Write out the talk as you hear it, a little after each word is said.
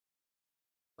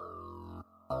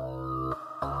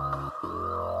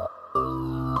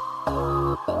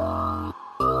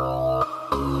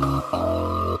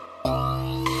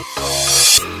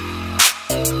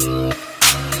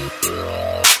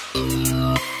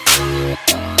Hello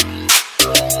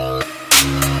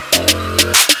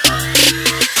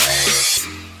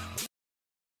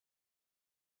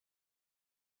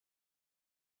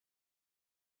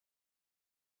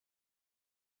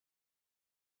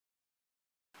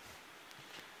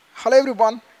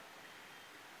everyone.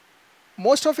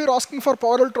 Most of you are asking for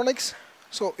power electronics.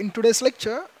 So in today's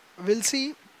lecture, we'll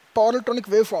see power electronic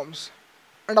waveforms.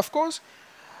 And of course,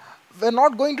 we're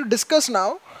not going to discuss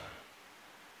now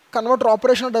converter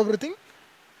operation and everything.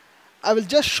 I will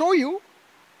just show you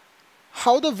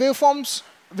how the waveforms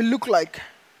will look like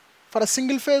for a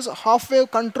single phase, half wave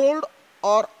controlled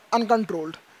or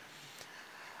uncontrolled.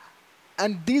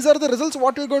 And these are the results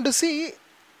what we're going to see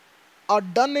are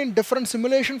done in different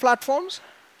simulation platforms,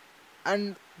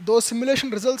 and those simulation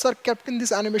results are kept in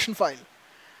this animation file.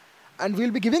 And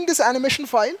we'll be giving this animation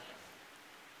file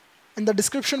in the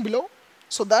description below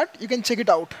so that you can check it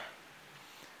out.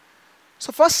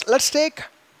 So first, let's take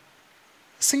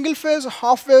single phase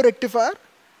half wave rectifier.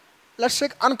 Let's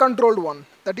take uncontrolled one,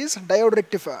 that is diode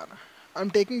rectifier. I'm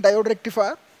taking diode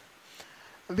rectifier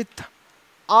with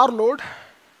R load.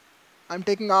 I'm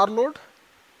taking R load,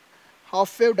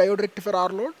 half wave diode rectifier R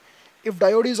load. If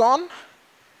diode is on,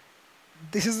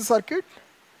 this is the circuit.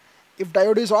 If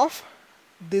diode is off,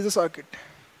 this is the circuit.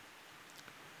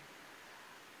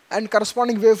 And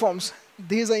corresponding waveforms.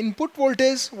 This is the input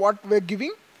voltage what we're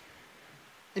giving,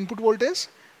 input voltage.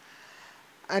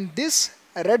 And this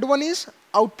red one is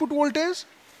output voltage.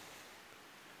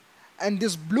 And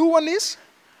this blue one is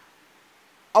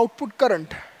output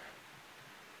current.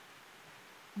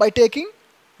 By taking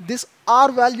this R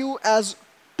value as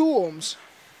 2 ohms.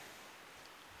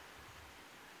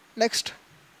 Next,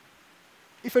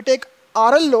 if I take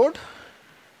RL load,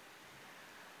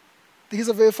 these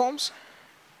are waveforms.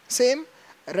 Same,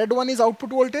 red one is output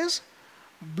voltage,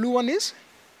 blue one is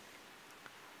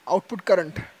output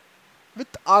current with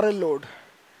RL load.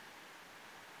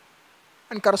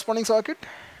 And corresponding circuit.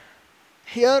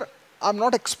 Here, I'm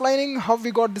not explaining how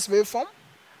we got this waveform.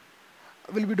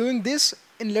 We'll be doing this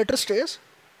in later stage.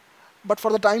 But for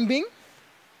the time being,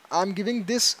 I'm giving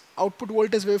this output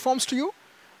voltage waveforms to you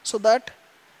so that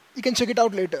you can check it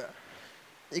out later.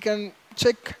 You can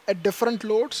check at different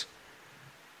loads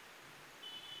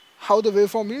how the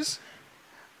waveform is,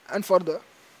 and further.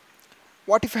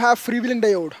 What if you have freewheeling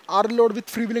diode, R load with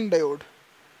freewheeling diode?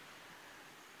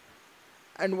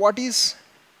 And what is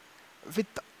with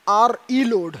RE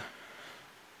load?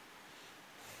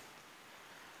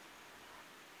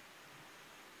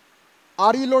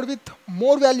 RE load with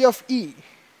more value of E.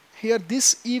 Here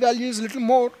this E value is little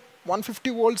more, 150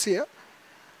 volts here.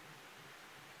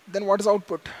 Then what is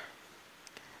output?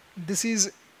 This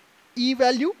is E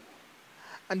value,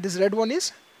 and this red one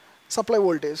is supply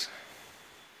voltage.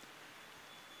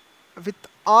 With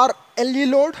RLE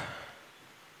load,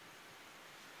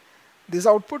 this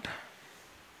output.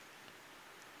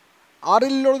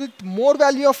 RLE load with more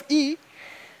value of E,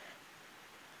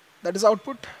 that is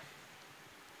output.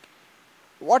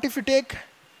 What if you take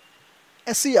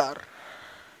SCR?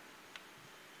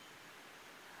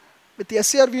 With the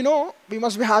SCR we know we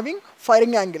must be having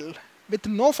firing angle. With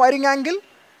no firing angle,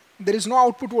 there is no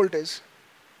output voltage.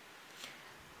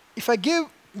 If I give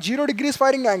 0 degrees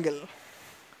firing angle,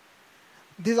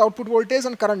 this is output voltage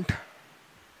and current.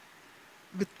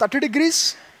 With 30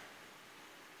 degrees,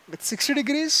 with 60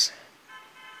 degrees,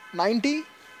 90,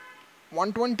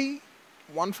 120,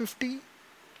 150,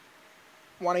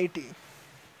 180.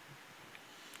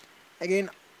 Again,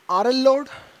 RL load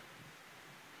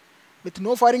with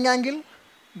no firing angle,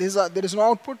 there is no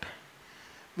output.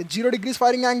 With 0 degrees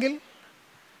firing angle,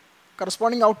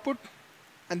 corresponding output,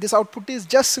 and this output is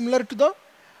just similar to the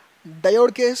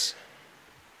diode case.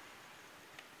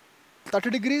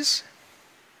 30 degrees,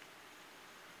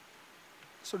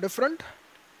 so different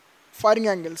firing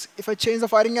angles. If I change the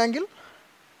firing angle,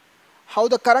 how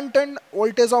the current and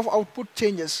voltage of output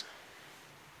changes.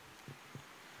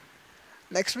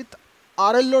 Next, with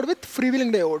RL load with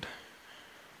freewheeling diode.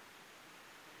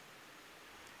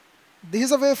 This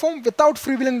is a waveform without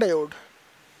freewheeling diode.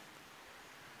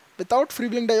 Without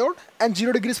freewheeling diode and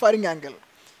 0 degrees firing angle.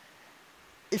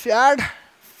 If you add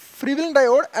freewheeling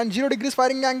diode and 0 degrees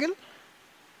firing angle,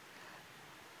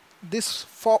 this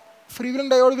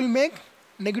freewheeling diode will make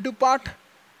negative part,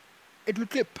 it will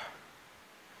clip.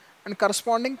 And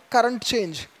corresponding current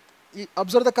change. You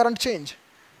observe the current change.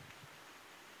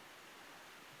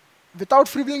 Without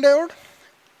freewheeling diode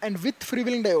and with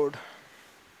freewheeling diode.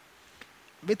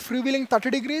 With freewheeling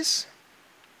 30 degrees,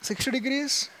 60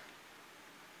 degrees,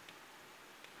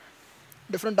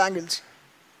 different angles.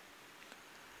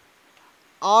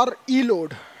 RE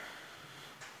load.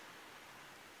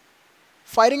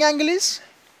 Firing angle is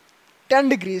 10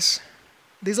 degrees.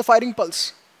 This is a firing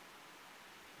pulse.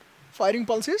 Firing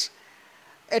pulse is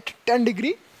at 10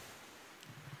 degree.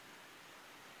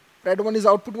 Red one is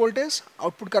output voltage.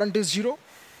 Output current is 0.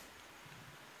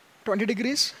 20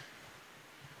 degrees.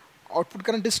 Output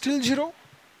current is still 0.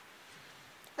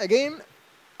 Again,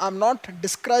 I'm not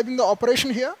describing the operation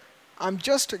here. I'm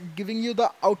just giving you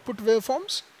the output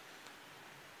waveforms.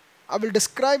 I will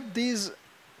describe these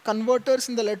converters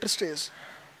in the later stage.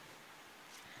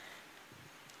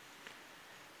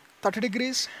 30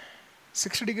 degrees,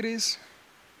 60 degrees.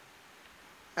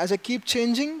 As I keep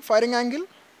changing firing angle,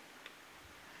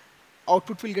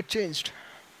 output will get changed.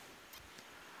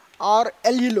 Or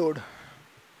LE load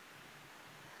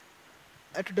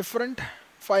at different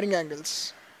firing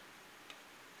angles.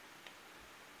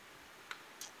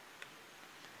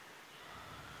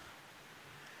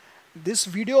 This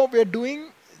video we are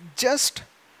doing just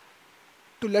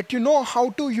to let you know how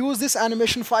to use this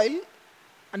animation file,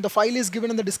 and the file is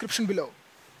given in the description below.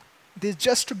 This is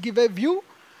just to give a view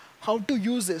how to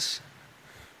use this.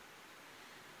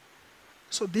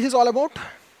 So this is all about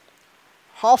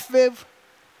half wave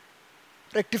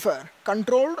rectifier,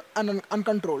 controlled and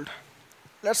uncontrolled.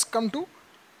 Let's come to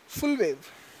full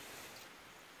wave.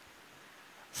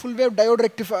 Full wave diode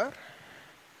rectifier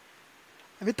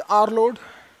with R load.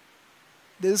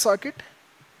 This is circuit.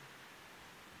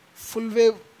 Full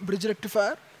wave bridge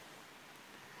rectifier.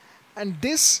 And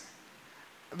this,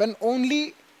 when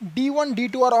only D1,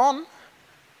 D2 are on,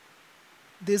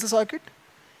 this is a circuit.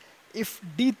 If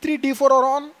D3, D4 are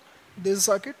on, this is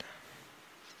a circuit.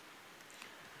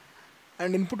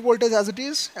 And input voltage as it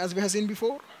is, as we have seen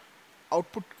before.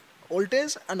 Output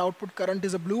voltage and output current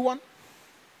is a blue one.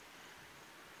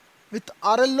 With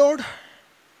RL load,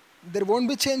 there won't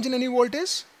be change in any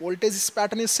voltage. Voltage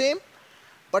pattern is same,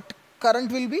 but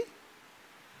current will be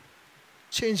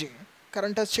changing.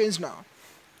 Current has changed now.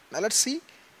 Now let's see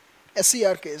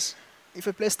SCR case. If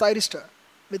I place thyristor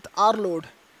with R load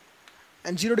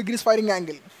and 0 degrees firing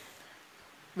angle,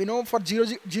 we know for 0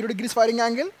 degrees firing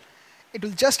angle, it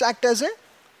will just act as a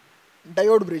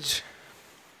diode bridge.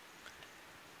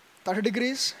 30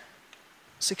 degrees,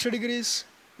 60 degrees,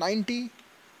 90,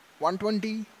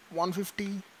 120,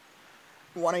 150,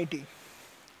 180.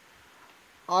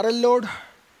 RL load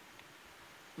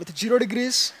with 0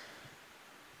 degrees,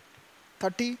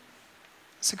 30,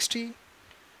 60,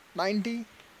 90,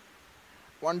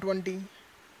 120,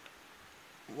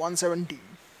 170.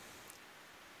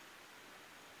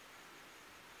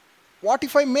 What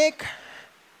if I make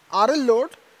RL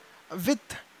load with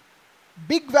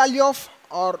big value of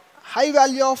or high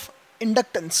value of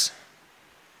inductance?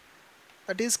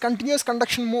 That is continuous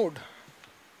conduction mode.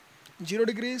 0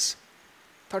 degrees,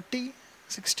 30,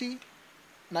 60,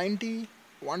 90,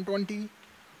 120,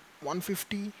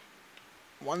 150,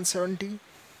 170.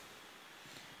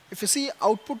 If you see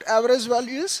output average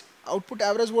value is, output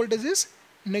average voltage is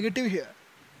negative here.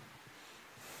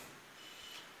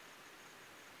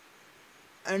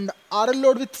 And RL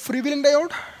load with freewheeling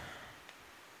diode,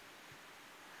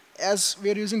 as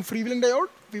we are using freewheeling diode,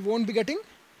 we won't be getting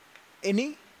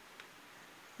any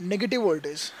negative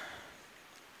voltage.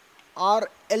 Our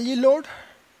LE load,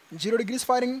 0 degrees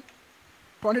firing,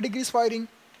 20 degrees firing,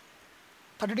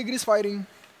 30 degrees firing,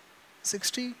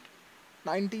 60,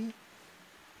 90,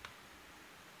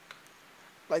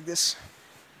 like this.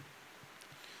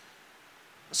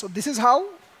 So this is how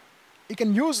you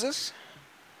can use this.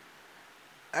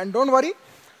 And don't worry,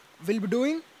 we'll be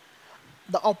doing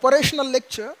the operational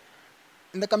lecture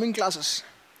in the coming classes.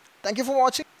 Thank you for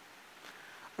watching.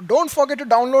 Don't forget to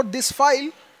download this file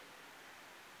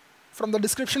from the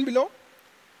description below.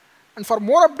 And for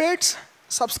more updates,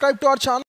 subscribe to our channel.